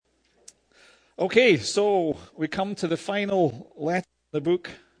Okay, so we come to the final letter in the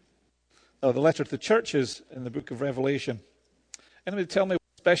book, or the letter to the churches in the book of Revelation. Anybody tell me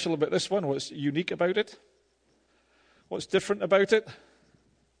what's special about this one? What's unique about it? What's different about it?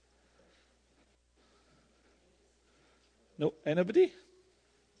 No, anybody?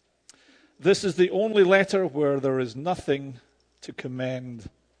 This is the only letter where there is nothing to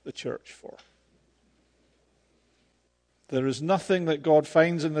commend the church for. There is nothing that God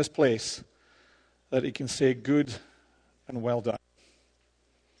finds in this place that he can say good and well done.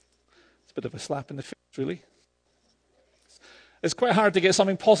 It's a bit of a slap in the face, really. It's quite hard to get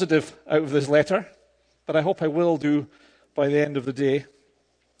something positive out of this letter, but I hope I will do by the end of the day.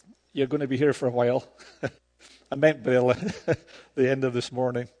 You're going to be here for a while. I meant by the end of this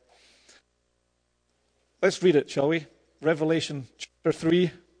morning. Let's read it, shall we? Revelation chapter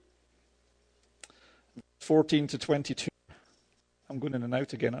 3, 14 to 22. I'm going in and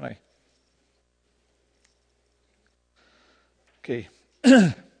out again, aren't I? Okay.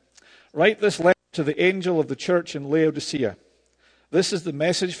 Write this letter to the angel of the church in Laodicea. This is the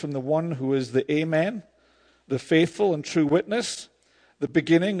message from the one who is the Amen, the faithful and true witness, the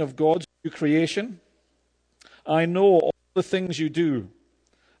beginning of God's new creation. I know all the things you do,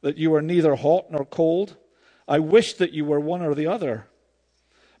 that you are neither hot nor cold. I wish that you were one or the other.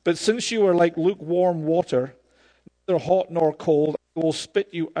 But since you are like lukewarm water, neither hot nor cold, I will spit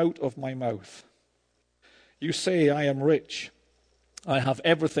you out of my mouth. You say, I am rich. I have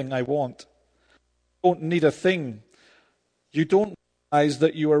everything I want. I don't need a thing. You don't realize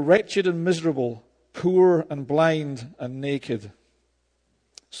that you are wretched and miserable, poor and blind and naked.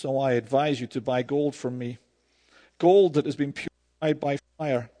 So I advise you to buy gold from me, gold that has been purified by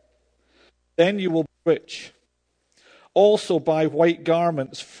fire. Then you will be rich. Also buy white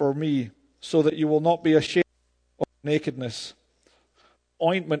garments for me, so that you will not be ashamed of nakedness.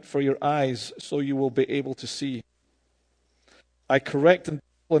 Ointment for your eyes, so you will be able to see. I correct and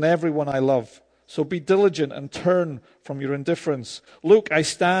discipline everyone I love, so be diligent and turn from your indifference. Look, I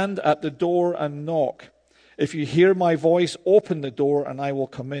stand at the door and knock. If you hear my voice, open the door and I will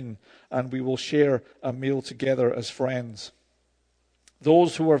come in, and we will share a meal together as friends.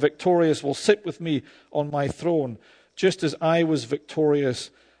 Those who are victorious will sit with me on my throne, just as I was victorious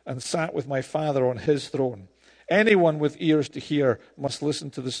and sat with my Father on his throne. Anyone with ears to hear must listen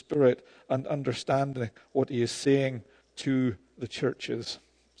to the Spirit and understand what he is saying to the churches.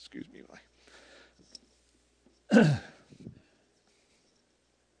 Excuse me.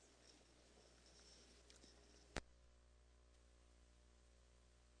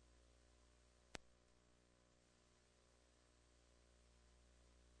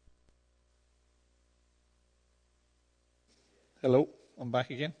 Hello, I'm back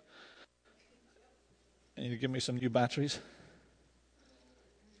again. Can you give me some new batteries?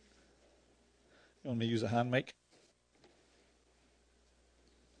 You want me to use a hand mic?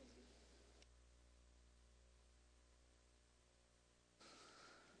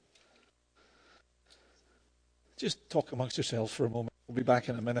 Just talk amongst yourselves for a moment. We'll be back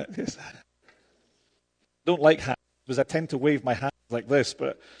in a minute. Yes. Don't like hands, because I tend to wave my hands like this,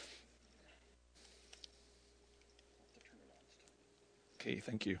 but... Okay,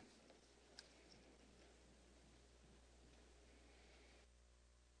 thank you.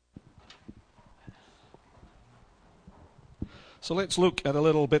 So let's look at a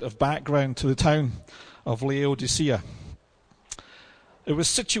little bit of background to the town of Laodicea. It was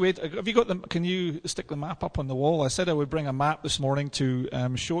situated. Have you got them? Can you stick the map up on the wall? I said I would bring a map this morning to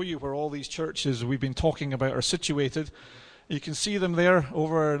show you where all these churches we've been talking about are situated. You can see them there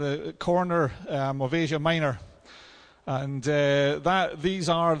over the corner of Asia Minor, and these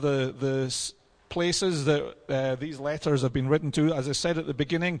are the places that these letters have been written to. As I said at the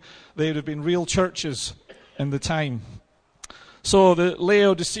beginning, they would have been real churches in the time. So the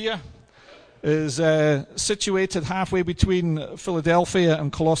Laodicea is situated halfway between Philadelphia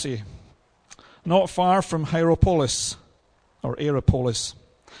and Colossae, not far from Hierapolis, or Aeropolis.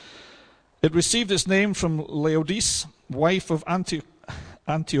 It received its name from Laodice, wife of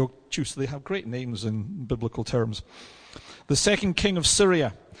Antiochus. They have great names in biblical terms. The second king of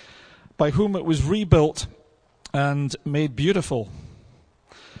Syria, by whom it was rebuilt and made beautiful.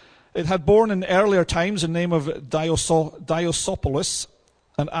 It had borne in earlier times the name of Diospolis,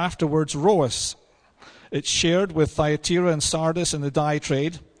 and afterwards Rhoas. It shared with Thyatira and Sardis in the dye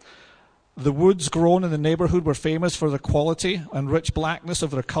trade. The woods grown in the neighborhood were famous for their quality and rich blackness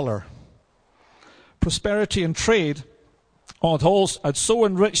of their color. Prosperity and trade had so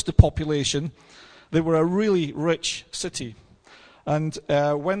enriched the population, they were a really rich city. And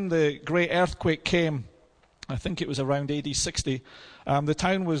when the great earthquake came I think it was around AD 60, the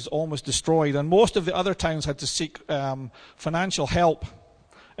town was almost destroyed, and most of the other towns had to seek financial help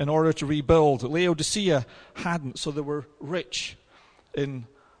in order to rebuild. Laodicea hadn't, so they were rich in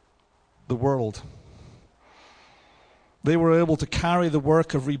the world. They were able to carry the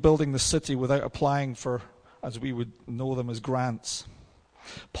work of rebuilding the city without applying for, as we would know them, as grants.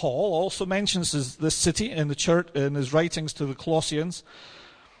 Paul also mentions this city in the church in his writings to the Colossians.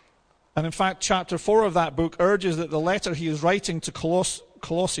 And in fact, chapter 4 of that book urges that the letter he is writing to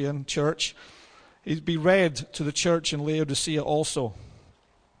Colossian church be read to the church in Laodicea also.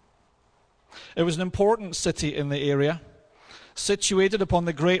 It was an important city in the area, situated upon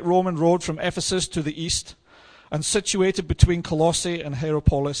the great Roman road from Ephesus to the east, and situated between Colossae and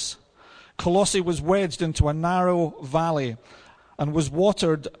Hierapolis. Colossae was wedged into a narrow valley and was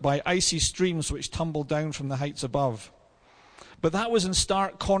watered by icy streams which tumbled down from the heights above. But that was in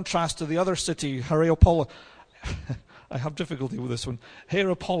stark contrast to the other city, Hierapolis. I have difficulty with this one.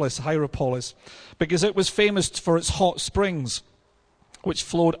 Hierapolis, because it was famous for its hot springs, which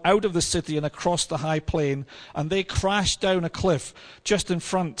flowed out of the city and across the high plain, and they crashed down a cliff just in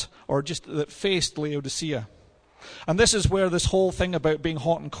front, or just that faced Laodicea. And this is where this whole thing about being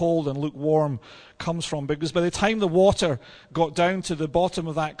hot and cold and lukewarm comes from, because by the time the water got down to the bottom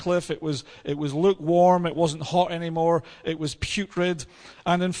of that cliff, it was lukewarm, it wasn't hot anymore, it was putrid.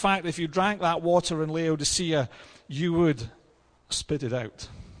 And in fact, if you drank that water in Laodicea, you would spit it out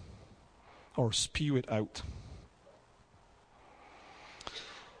or spew it out.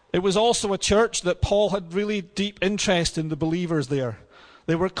 It was also a church that Paul had really deep interest in the believers there.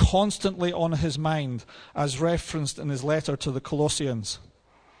 They were constantly on his mind, as referenced in his letter to the Colossians.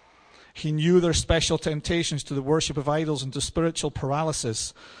 He knew their special temptations to the worship of idols and to spiritual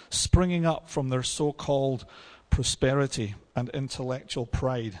paralysis, springing up from their so-called prosperity and intellectual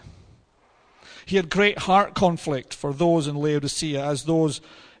pride. He had great heart conflict for those in Laodicea, as those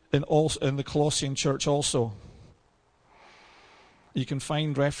in the Colossian church also. You can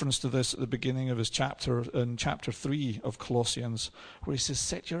find reference to this at the beginning of his chapter, in chapter 3 of Colossians, where he says,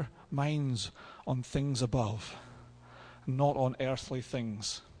 set your minds on things above, not on earthly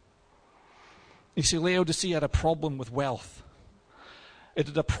things. You see, Laodicea had a problem with wealth. It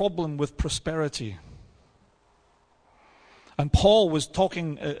had a problem with prosperity. And Paul was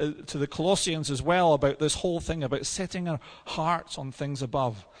talking to the Colossians as well about this whole thing, about setting our hearts on things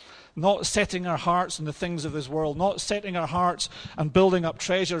above. Not setting our hearts on the things of this world, not setting our hearts and building up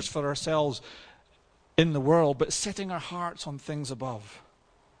treasures for ourselves in the world, but setting our hearts on things above.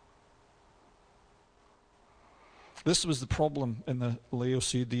 This was the problem in the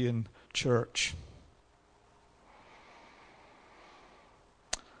Laodicean church.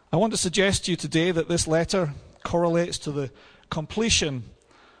 I want to suggest to you today that this letter correlates to the completion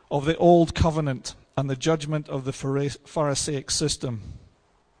of the Old Covenant and the judgment of the Pharisaic system.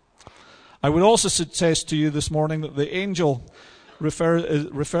 I would also suggest to you this morning that the angel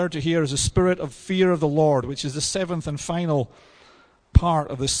referred to here as a spirit of fear of the Lord, which is the seventh and final part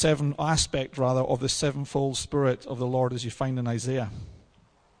of the aspect of the sevenfold spirit of the Lord, as you find in Isaiah.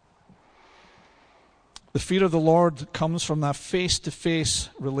 The fear of the Lord comes from that face-to-face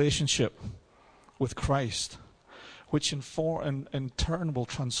relationship with Christ, which in turn will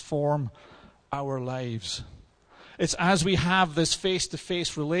transform our lives. It's as we have this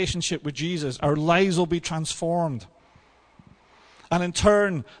face-to-face relationship with Jesus, our lives will be transformed. And in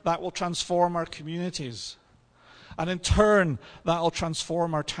turn, that will transform our communities. And in turn, that will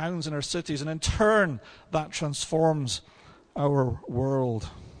transform our towns and our cities. And in turn, that transforms our world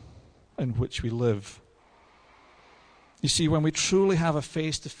in which we live. You see, when we truly have a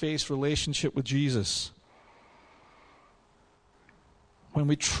face-to-face relationship with Jesus, when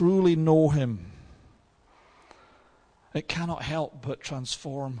we truly know him, it cannot help but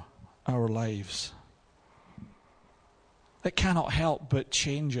transform our lives. It cannot help but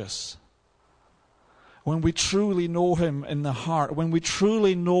change us. When we truly know him in the heart, when we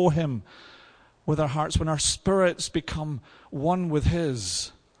truly know him with our hearts, when our spirits become one with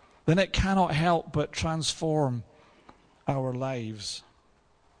his, then it cannot help but transform our lives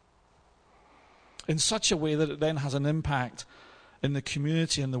in such a way that it then has an impact in the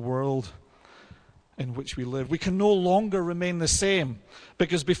community and the world in which we live. We can no longer remain the same,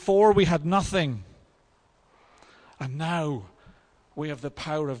 because before we had nothing, and now we have the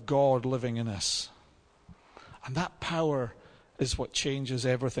power of God living in us. And that power is what changes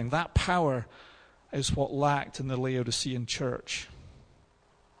everything. That power is what lacked in the Laodicean church.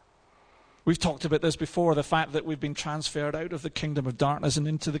 We've talked about this before, the fact that we've been transferred out of the kingdom of darkness and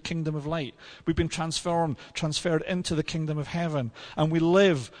into the kingdom of light. We've been transferred into the kingdom of heaven, and we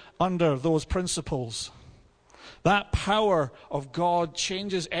live under those principles. That power of God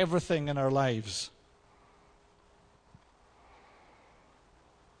changes everything in our lives.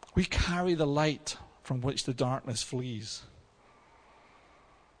 We carry the light from which the darkness flees.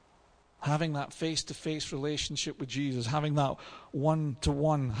 Having that face-to-face relationship with Jesus, having that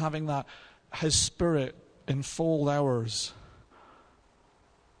one-to-one, having that His Spirit enfold ours,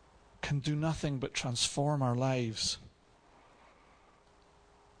 can do nothing but transform our lives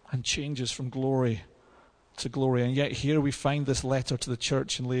and change us from glory to glory. And yet here we find this letter to the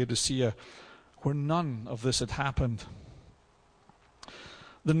church in Laodicea where none of this had happened.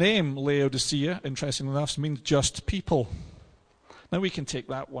 The name Laodicea, interestingly enough, means just people. Now we can take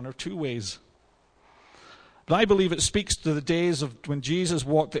that one or two ways. But I believe it speaks to the days of when Jesus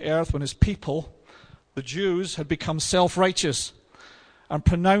walked the earth, when His people, the Jews, had become self-righteous and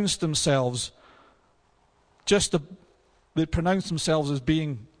pronounced themselves they pronounced themselves as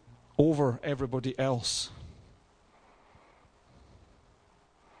being over everybody else.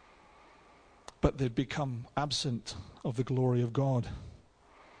 But they'd become absent of the glory of God.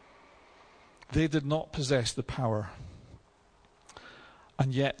 They did not possess the power,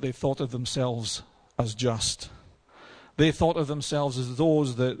 and yet they thought of themselves as just. They thought of themselves as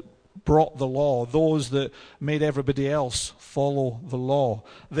those that brought the law, those that made everybody else follow the law.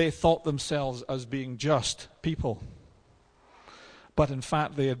 They thought themselves as being just people. But in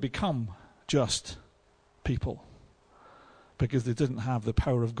fact, they had become just people because they didn't have the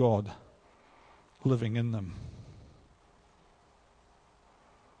power of God living in them.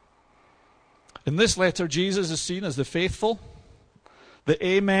 In this letter, Jesus is seen as the faithful, the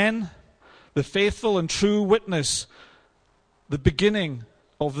Amen, the faithful and true witness, the beginning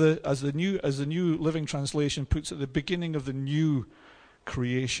of as the New Living Translation puts it, the beginning of the new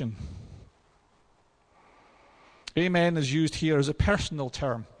creation. Amen is used here as a personal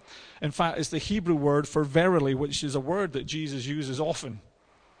term. In fact, it's the Hebrew word for verily, which is a word that Jesus uses often.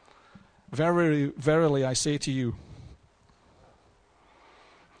 Verily, verily, I say to you.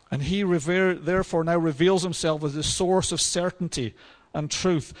 And He therefore now reveals Himself as the source of certainty and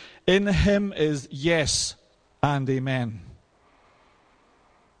truth. In Him is yes and amen.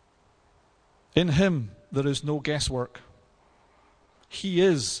 In Him there is no guesswork. He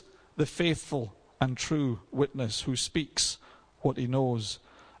is the faithful and true witness who speaks what He knows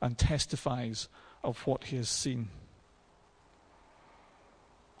and testifies of what He has seen.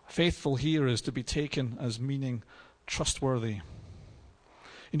 Faithful here is to be taken as meaning trustworthy.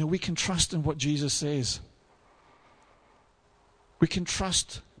 You know, we can trust in what Jesus says. We can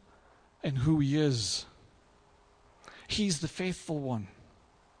trust in who He is. He's the faithful one.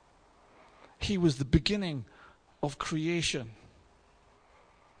 He was the beginning of creation.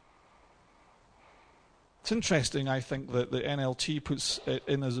 It's interesting, I think, that the NLT puts it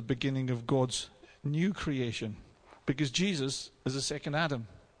in as a beginning of God's new creation, because Jesus is the second Adam.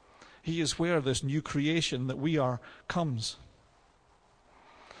 He is where this new creation that we are comes.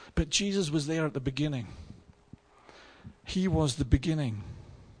 But Jesus was there at the beginning. He was the beginning.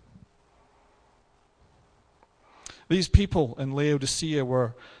 These people in Laodicea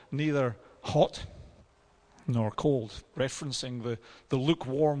were neither hot nor cold, referencing the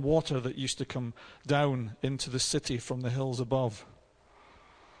lukewarm water that used to come down into the city from the hills above.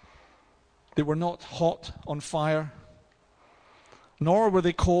 They were not hot on fire, nor were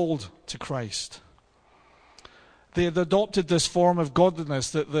they cold to Christ. They had adopted this form of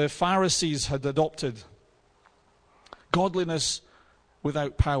godliness that the Pharisees had adopted. Godliness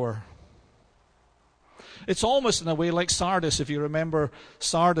without power. It's almost in a way like Sardis. If you remember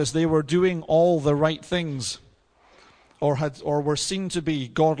Sardis, they were doing all the right things, or were seen to be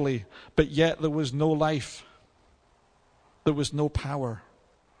godly, but yet there was no life. There was no power.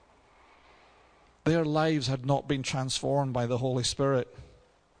 Their lives had not been transformed by the Holy Spirit.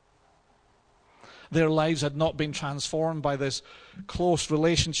 Their lives had not been transformed by this close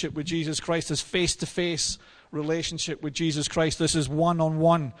relationship with Jesus Christ, this face-to-face relationship with Jesus Christ. This is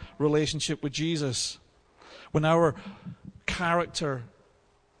one-on-one relationship with Jesus. When our character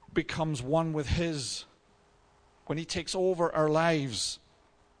becomes one with His, when He takes over our lives,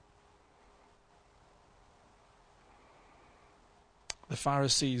 the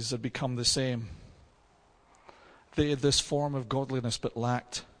Pharisees had become the same. They had this form of godliness but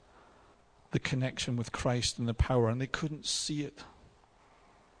lacked the connection with Christ and the power, and they couldn't see it.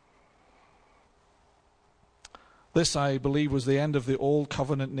 This, I believe, was the end of the old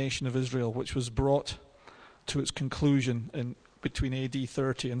covenant nation of Israel, which was brought to its conclusion in between AD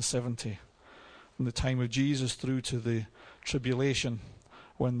 30 and 70, from the time of Jesus through to the tribulation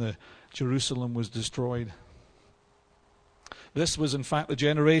when the Jerusalem was destroyed. This was in fact the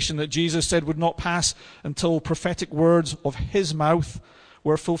generation that Jesus said would not pass until prophetic words of his mouth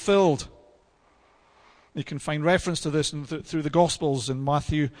were fulfilled. You can find reference to this through the Gospels in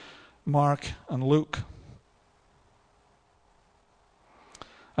Matthew, Mark, and Luke.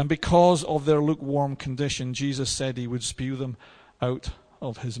 And because of their lukewarm condition, Jesus said he would spew them out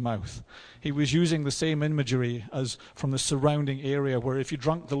of his mouth. He was using the same imagery as from the surrounding area, where if you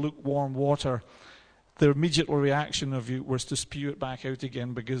drank the lukewarm water, the immediate reaction of you was to spew it back out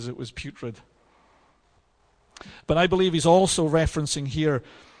again because it was putrid. But I believe he's also referencing here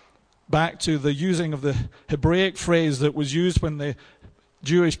back to the using of the Hebraic phrase that was used when the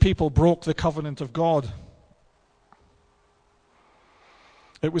Jewish people broke the covenant of God.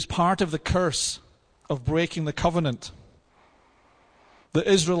 It was part of the curse of breaking the covenant. The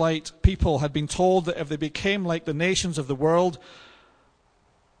Israelite people had been told that if they became like the nations of the world,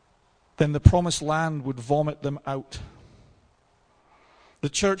 then the promised land would vomit them out. The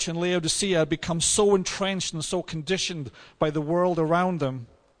church in Laodicea had become so entrenched and so conditioned by the world around them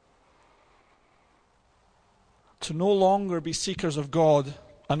to no longer be seekers of God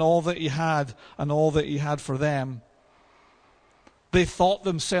and all that he had and all that he had for them. They thought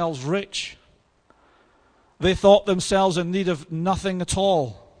themselves rich. They thought themselves in need of nothing at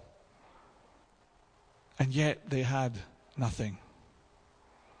all. And yet they had nothing.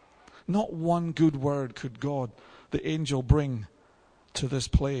 Not one good word could God, the angel, bring to this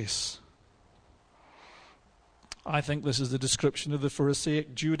place. I think this is the description of the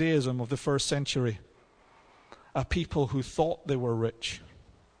Pharisaic Judaism of the first century. A people who thought they were rich.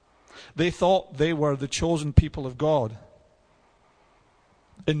 They thought they were the chosen people of God,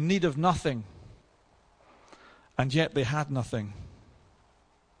 in need of nothing, and yet they had nothing.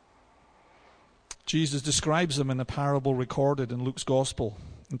 Jesus describes them in a parable recorded in Luke's Gospel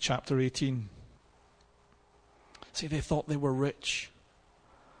in chapter 18. See, they thought they were rich.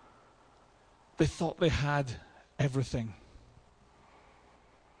 They thought they had everything.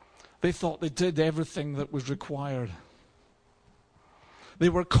 They thought they did everything that was required. They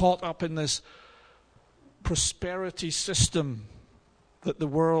were caught up in this prosperity system that the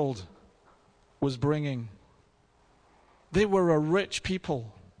world was bringing. They were a rich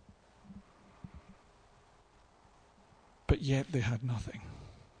people, but yet they had nothing.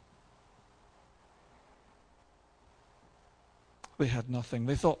 They had nothing.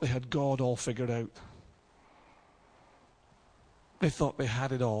 They thought they had God all figured out. They thought they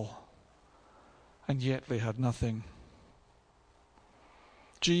had it all, and yet they had nothing.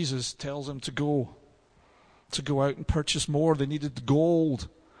 Jesus tells them to go out and purchase more. They needed gold,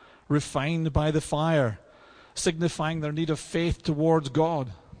 refined by the fire, signifying their need of faith towards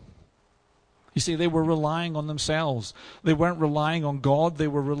God. You see, they were relying on themselves. They weren't relying on God, they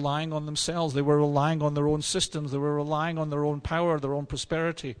were relying on themselves. They were relying on their own systems. They were relying on their own power, their own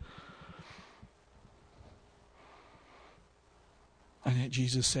prosperity. And yet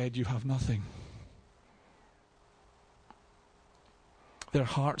Jesus said, you have nothing. Their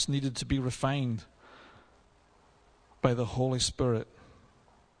hearts needed to be refined by the Holy Spirit.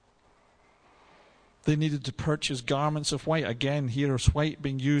 They needed to purchase garments of white. Again, here is white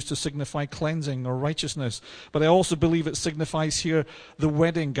being used to signify cleansing or righteousness. But I also believe it signifies here the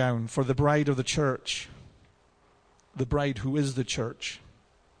wedding gown for the bride of the church. The bride who is the church.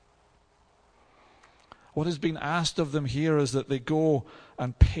 What is being asked of them here is that they go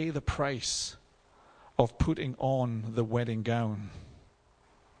and pay the price of putting on the wedding gown.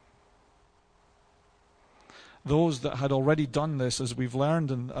 Those that had already done this, as we've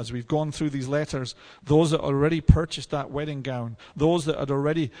learned and as we've gone through these letters, those that already purchased that wedding gown, those that had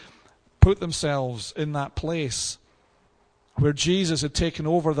already put themselves in that place where Jesus had taken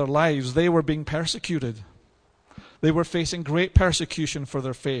over their lives, they were being persecuted. They were facing great persecution for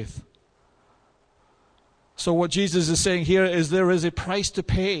their faith. So what Jesus is saying here is there is a price to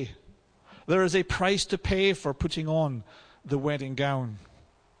pay. There is a price to pay for putting on the wedding gown.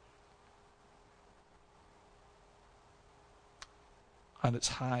 And it's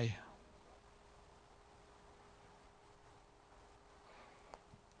high.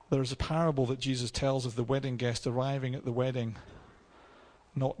 There's a parable that Jesus tells of the wedding guest arriving at the wedding,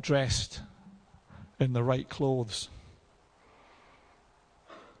 not dressed in the right clothes.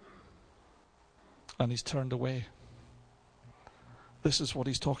 And he's turned away. This is what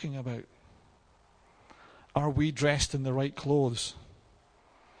he's talking about. Are we dressed in the right clothes?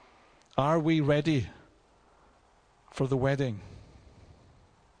 Are we ready for the wedding?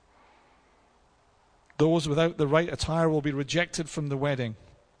 Those without the right attire will be rejected from the wedding.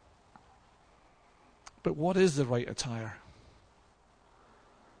 But what is the right attire?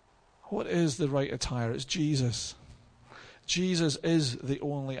 What is the right attire? It's Jesus. Jesus is the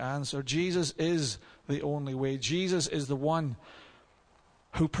only answer. Jesus is the only way. Jesus is the one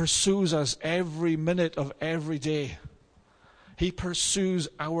who pursues us every minute of every day. He pursues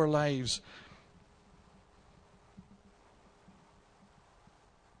our lives.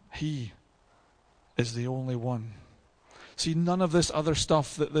 He is the only one. See, none of this other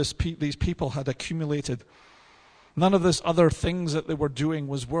stuff that these people had accumulated, none of this other things that they were doing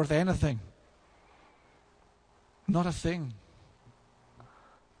was worth anything. Not a thing.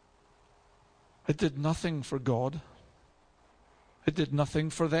 It did nothing for God. It did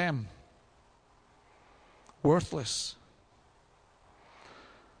nothing for them. Worthless.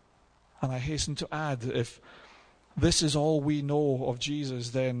 And I hasten to add, if this is all we know of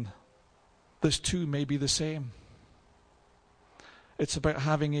Jesus, then this too may be the same. It's about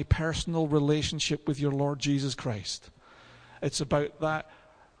having a personal relationship with your Lord Jesus Christ. It's about that,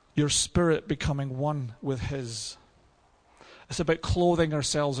 your spirit becoming one with His. It's about clothing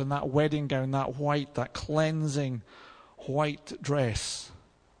ourselves in that wedding gown, that white, that cleansing white dress.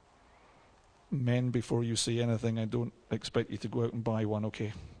 Men, before you say anything, I don't expect you to go out and buy one,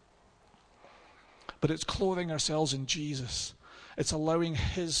 okay? But it's clothing ourselves in Jesus. It's allowing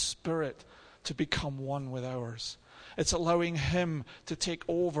His Spirit to become one with ours. It's allowing Him to take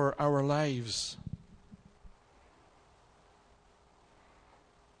over our lives.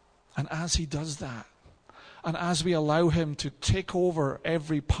 And as He does that, and as we allow Him to take over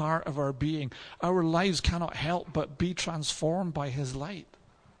every part of our being, our lives cannot help but be transformed by His light.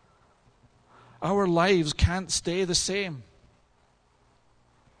 Our lives can't stay the same.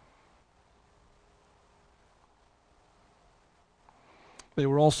 They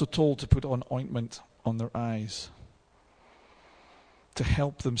were also told to put on ointment on their eyes to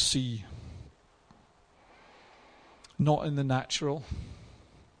help them see. Not in the natural,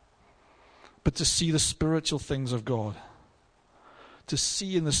 but to see the spiritual things of God. To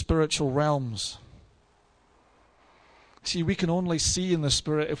see in the spiritual realms. See, we can only see in the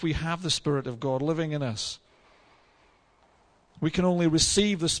Spirit if we have the Spirit of God living in us. We can only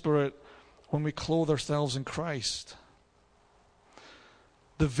receive the Spirit when we clothe ourselves in Christ.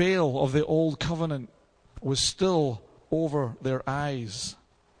 The veil of the old covenant was still over their eyes.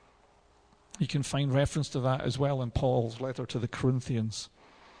 You can find reference to that as well in Paul's letter to the Corinthians,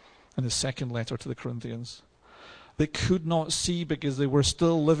 in the second letter to the Corinthians. They could not see because they were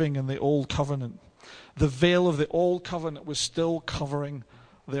still living in the old covenant. The veil of the old covenant was still covering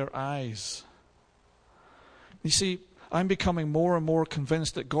their eyes. You see, I'm becoming more and more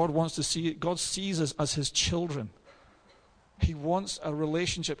convinced that God sees us as His children. He wants a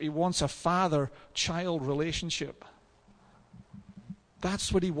relationship. He wants a father-child relationship.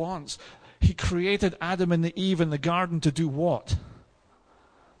 That's what He wants. He created Adam and Eve in the garden to do what?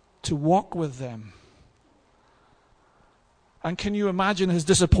 To walk with them. And can you imagine his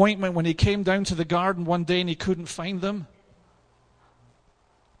disappointment when he came down to the garden one day and he couldn't find them?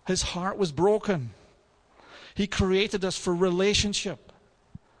 His heart was broken. He created us for relationship.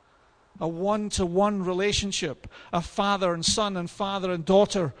 A one-to-one relationship. A father and son and father and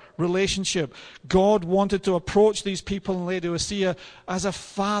daughter relationship. God wanted to approach these people in Laodicea as a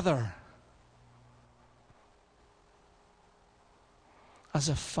father. As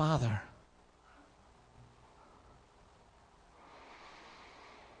a father.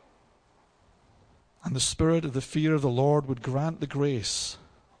 And the spirit of the fear of the Lord would grant the grace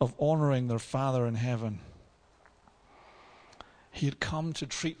of honoring their Father in heaven. He had come to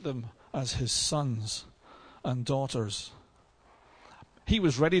treat them as His sons and daughters. He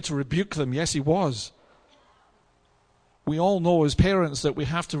was ready to rebuke them. Yes, He was. We all know as parents that we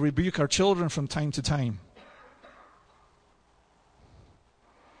have to rebuke our children from time to time.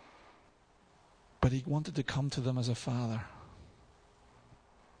 But He wanted to come to them as a father.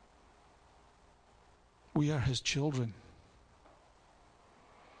 We are His children.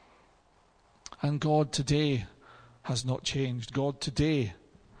 And God today has not changed. God today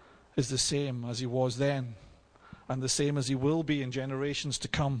is the same as He was then, and the same as He will be in generations to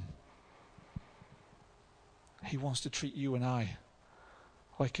come. He wants to treat you and I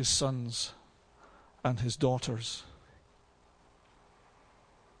like His sons and His daughters,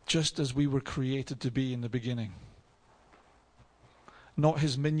 just as we were created to be in the beginning. Not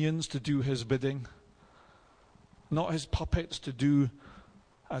His minions to do His bidding, not His puppets to do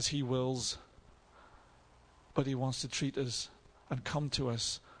as He wills, but He wants to treat us and come to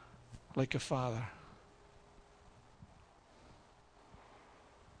us like a father.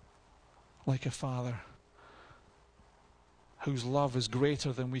 Like a father whose love is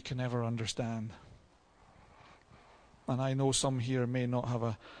greater than we can ever understand. And I know some here may not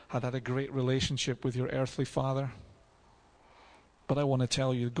have had a great relationship with your earthly father. But I want to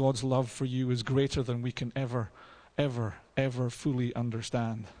tell you, God's love for you is greater than we can ever, ever, ever fully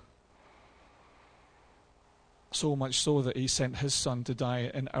understand. So much so that he sent his son to die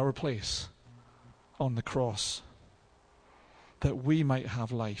in our place on the cross, that we might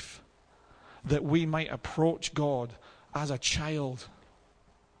have life, that we might approach God as a child.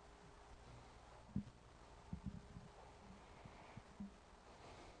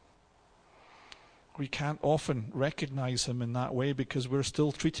 We can't often recognize him in that way because we're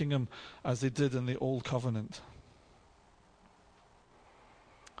still treating him as they did in the Old Covenant.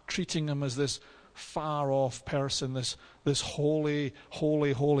 Treating him as this far-off person, this holy,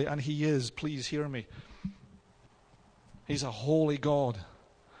 holy, holy. And he is, please hear me. He's a holy God.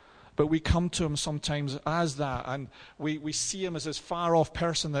 But we come to him sometimes as that, and we see him as this far-off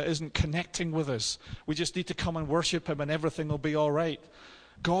person that isn't connecting with us. We just need to come and worship him and everything will be all right.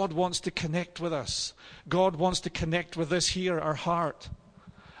 God wants to connect with us. God wants to connect with this here, our heart.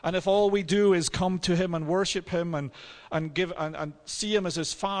 And if all we do is come to him and worship him and see him as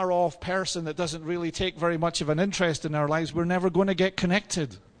this far-off person that doesn't really take very much of an interest in our lives, we're never going to get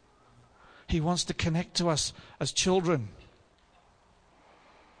connected. He wants to connect to us as children.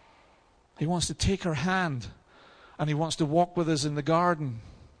 He wants to take our hand, and he wants to walk with us in the garden.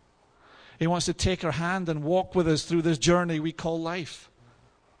 He wants to take our hand and walk with us through this journey we call life.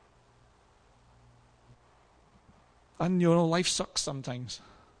 And you know, life sucks sometimes.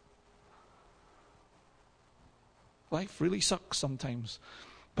 Life really sucks sometimes.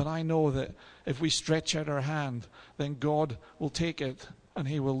 But I know that if we stretch out our hand, then God will take it and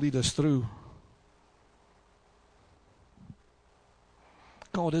he will lead us through.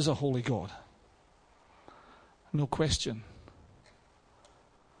 God is a holy God. No question.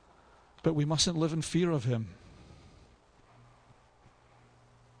 But we mustn't live in fear of him.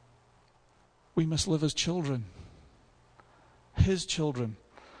 We must live as children. His children.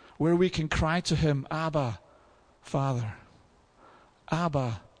 Where we can cry to him, Abba, Father.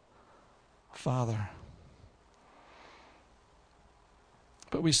 Abba, Father.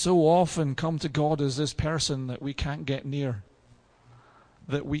 But we so often come to God as this person that we can't get near,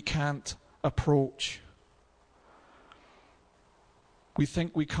 that we can't approach. We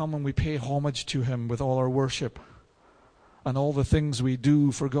think we come and we pay homage to him with all our worship and all the things we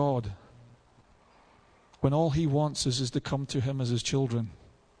do for God, when all he wants is to come to him as his children.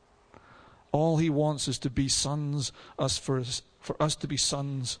 All he wants is to be sons, for us to be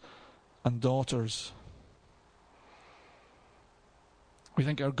sons and daughters. We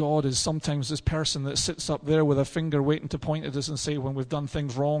think our God is sometimes this person that sits up there with a finger waiting to point at us and say when we've done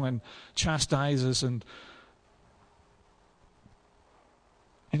things wrong and chastise us. And,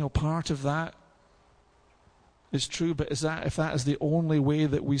 you know, part of that is true, but if that is the only way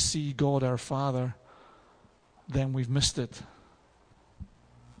that we see God our Father, then we've missed it.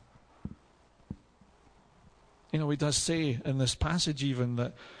 You know, he does say in this passage even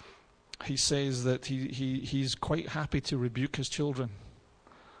that he says that he's quite happy to rebuke his children.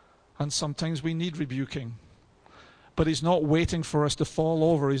 And sometimes we need rebuking. But he's not waiting for us to fall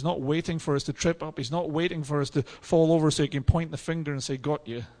over. He's not waiting for us to trip up. He's not waiting for us to fall over so he can point the finger and say, got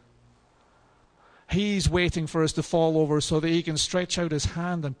you. He's waiting for us to fall over so that he can stretch out his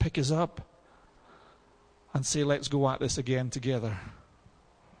hand and pick us up and say, let's go at this again together.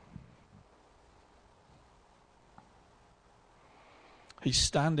 He's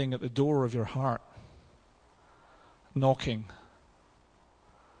standing at the door of your heart, knocking.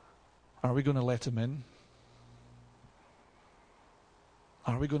 Are we going to let him in?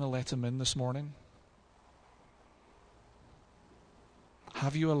 Are we going to let him in this morning?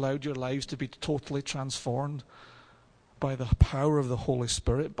 Have you allowed your lives to be totally transformed by the power of the Holy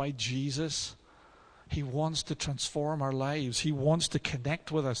Spirit, by Jesus? He wants to transform our lives. He wants to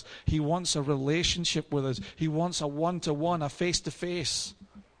connect with us. He wants a relationship with us. He wants a one-to-one, a face-to-face.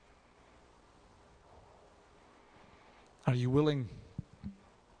 Are you willing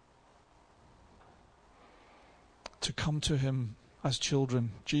to come to him as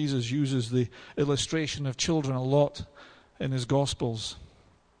children? Jesus uses the illustration of children a lot in his Gospels.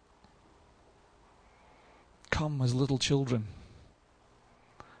 Come as little children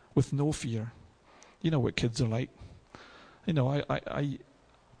with no fear. You know what kids are like. You know,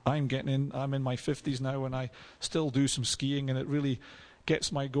 I'm in my 50s now, and I still do some skiing, and it really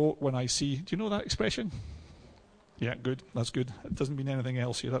gets my goat when I see. Do you know that expression? Yeah, good. That's good. It doesn't mean anything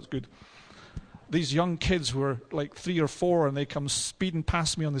else here. That's good. These young kids who are like 3 or 4, and they come speeding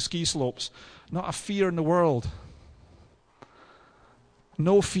past me on the ski slopes. Not a fear in the world.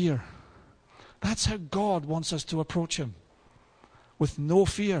 No fear. That's how God wants us to approach him. With no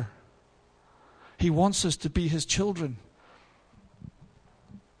fear. He wants us to be his children.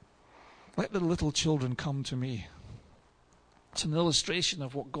 Let the little children come to me. It's an illustration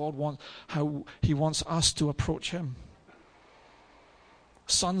of what God wants, how he wants us to approach him.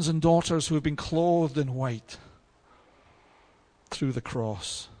 Sons and daughters who have been clothed in white through the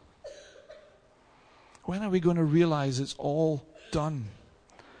cross. When are we going to realize it's all done?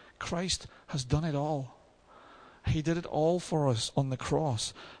 Christ has done it all. He did it all for us on the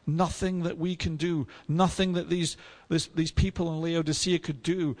cross. Nothing that we can do, nothing that these people in Laodicea could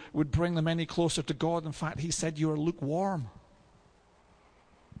do would bring them any closer to God. In fact, he said, you are lukewarm.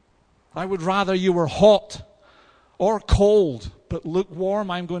 I would rather you were hot or cold, but lukewarm,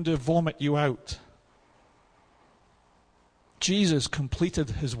 I'm going to vomit you out. Jesus completed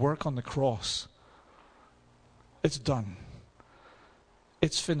his work on the cross. It's done.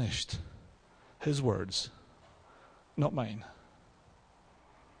 It's finished. His words, not mine.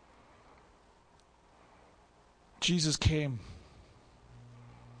 Jesus came.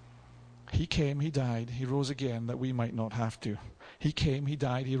 He came, he died, he rose again that we might not have to. He came, he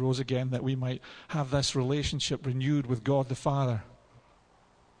died, he rose again that we might have this relationship renewed with God the Father.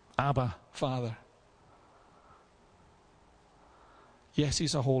 Abba, Father. Yes,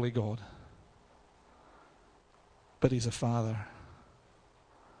 he's a holy God, but he's a Father.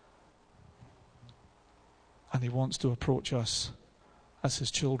 And he wants to approach us as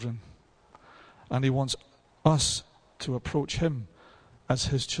his children. And he wants us to approach him as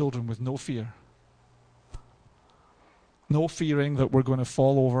his children with no fear. No fearing that we're going to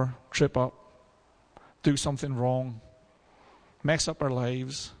fall over, trip up, do something wrong, mess up our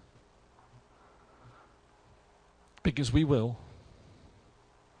lives. Because we will.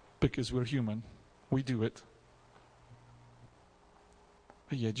 Because we're human. We do it.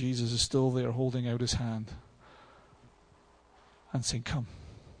 But yet Jesus is still there holding out his hand and saying, come.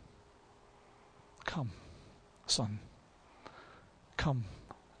 Come, son. Come,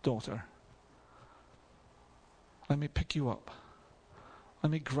 daughter. Let me pick you up.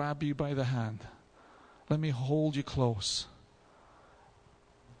 Let me grab you by the hand. Let me hold you close.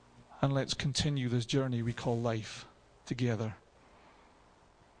 And let's continue this journey we call life together.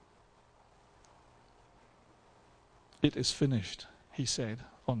 It is finished, he said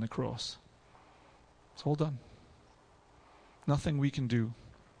on the cross. It's all done. Nothing we can do.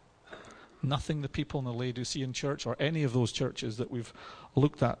 Nothing the people in the Laodicean church or any of those churches that we've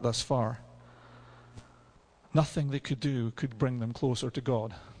looked at thus far, nothing they could do could bring them closer to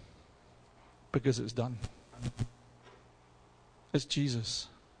God. Because it's done. It's Jesus.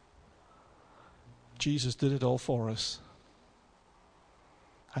 Jesus did it all for us.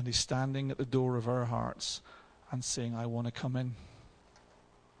 And he's standing at the door of our hearts and saying, I want to come in.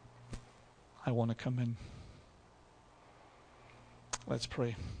 I want to come in. Let's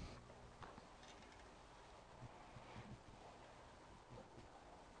pray.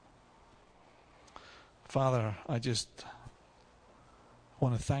 Father, I just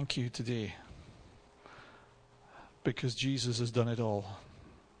want to thank you today because Jesus has done it all.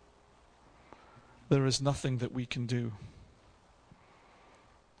 There is nothing that we can do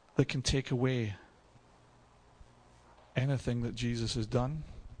that can take away anything that Jesus has done.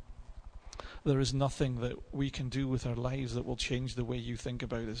 There is nothing that we can do with our lives that will change the way you think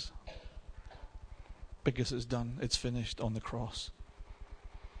about us. Because it's done. It's finished on the cross.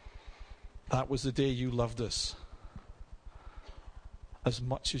 That was the day you loved us as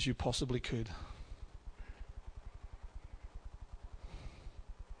much as you possibly could.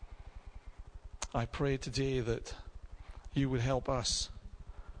 I pray today that you would help us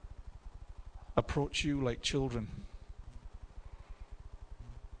approach you like children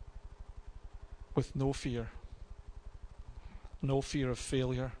with no fear of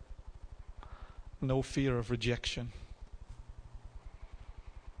failure, no fear of rejection,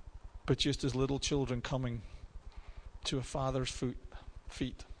 but just as little children coming to a father's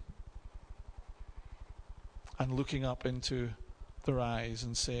feet and looking up into their eyes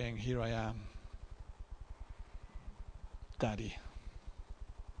and saying, here I am, Daddy.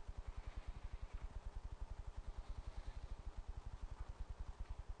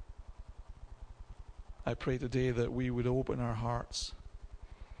 I pray today that we would open our hearts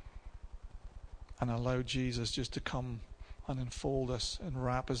and allow Jesus just to come and enfold us and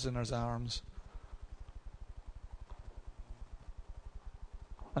wrap us in his arms.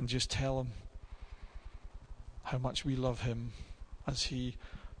 And just tell him how much we love him as he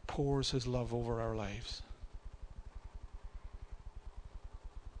pours his love over our lives.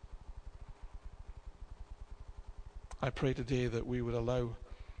 I pray today that we would allow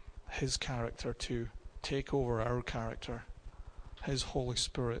his character to take over our character, his Holy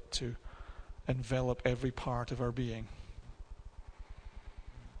Spirit to envelop every part of our being.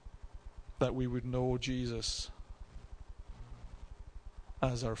 that we would know Jesus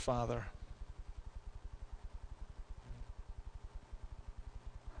as our Father.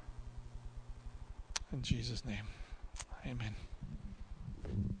 In Jesus' name, amen.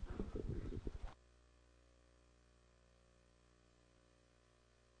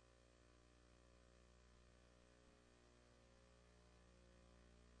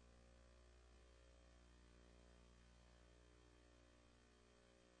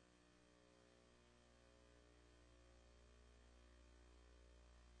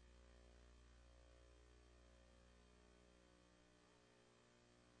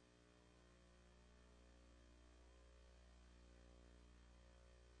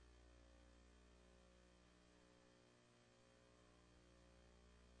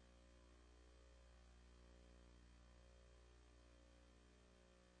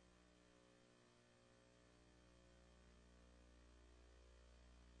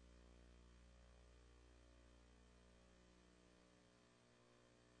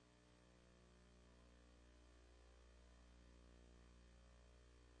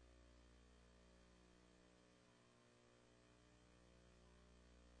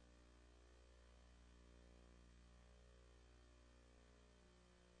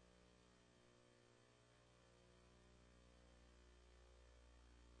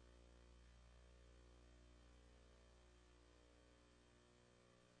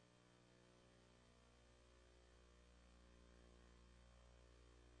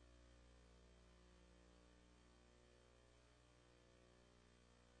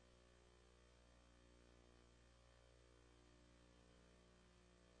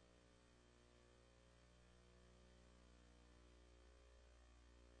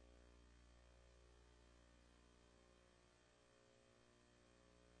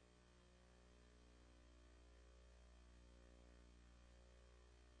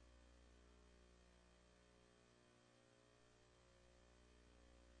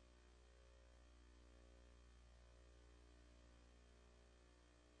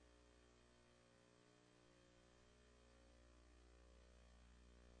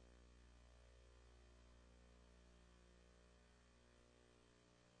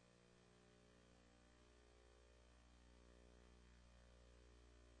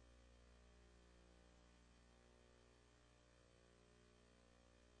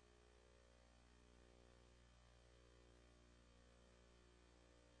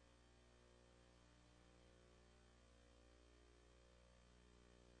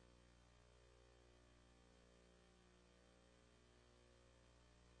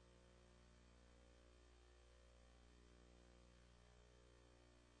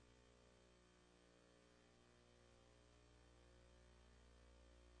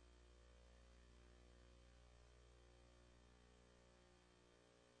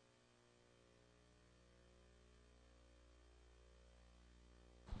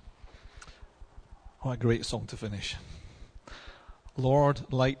 What a great song to finish. Lord,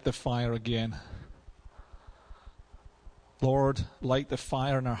 light the fire again. Lord, light the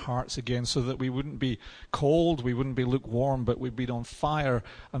fire in our hearts again so that we wouldn't be cold, we wouldn't be lukewarm, but we'd be on fire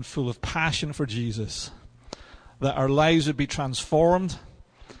and full of passion for Jesus. That our lives would be transformed,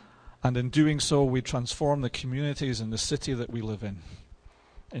 and in doing so, we'd transform the communities and the city that we live in.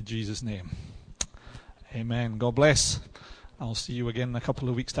 In Jesus' name. Amen. God bless. I'll see you again in a couple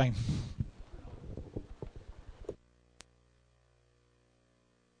of weeks' time.